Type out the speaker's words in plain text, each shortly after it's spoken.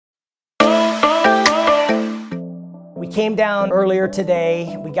came down earlier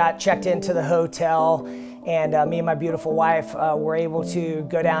today. We got checked into the hotel, and me and my beautiful wife were able to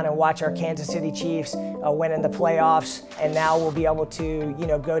go down and watch our Kansas City Chiefs win in the playoffs. And now we'll be able to,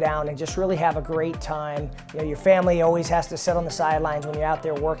 go down and just really have a great time. Your family always has to sit on the sidelines when you're out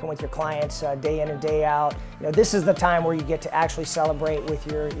there working with your clients day in and day out. This is the time where you get to actually celebrate with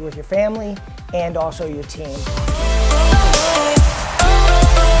your family and also your team.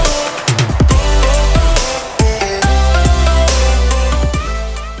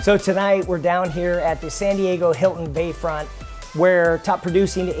 So tonight we're down here at the San Diego Hilton Bayfront, where top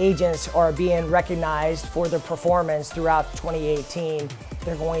producing agents are being recognized for their performance throughout 2018.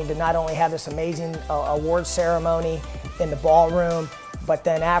 They're going to not only have this amazing award ceremony in the ballroom, but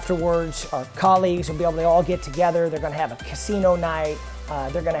then afterwards our colleagues will be able to all get together. They're going to have a casino night.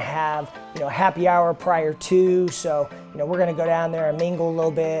 They're going to have happy hour prior to. So we're going to go down there and mingle a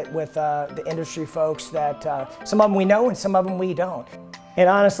little bit with the industry folks that some of them we know and some of them we don't. And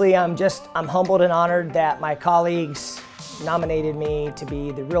honestly, I'm humbled and honored that my colleagues nominated me to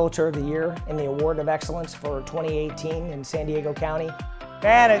be the Realtor of the Year in the Award of Excellence for 2018 in San Diego County.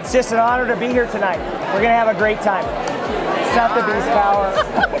 Man, it's just an honor to be here tonight. We're gonna have a great time. South the Beast Power.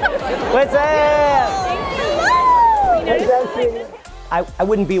 What's up? I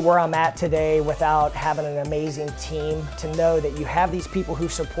wouldn't be where I'm at today without having an amazing team, to know that you have these people who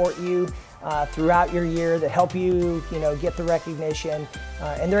support you throughout your year, that help you, get the recognition,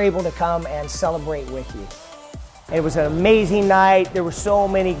 and they're able to come and celebrate with you. It was an amazing night. There were so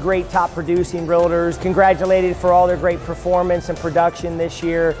many great top producing realtors congratulated for all their great performance and production this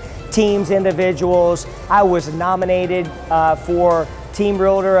year. Teams, individuals. I was nominated for Team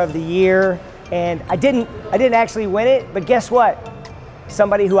Realtor of the Year, and I didn't actually win it, but guess what?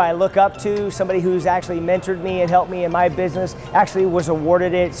 Somebody who I look up to, somebody who's actually mentored me and helped me in my business, actually was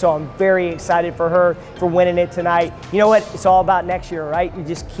awarded it, so I'm very excited for her for winning it tonight. You know what? It's all about next year, right? You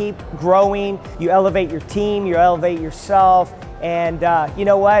just keep growing, you elevate your team, you elevate yourself, and you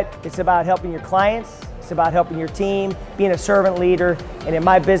know what? It's about helping your clients, it's about helping your team, being a servant leader, and in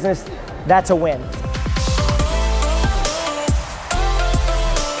my business, that's a win.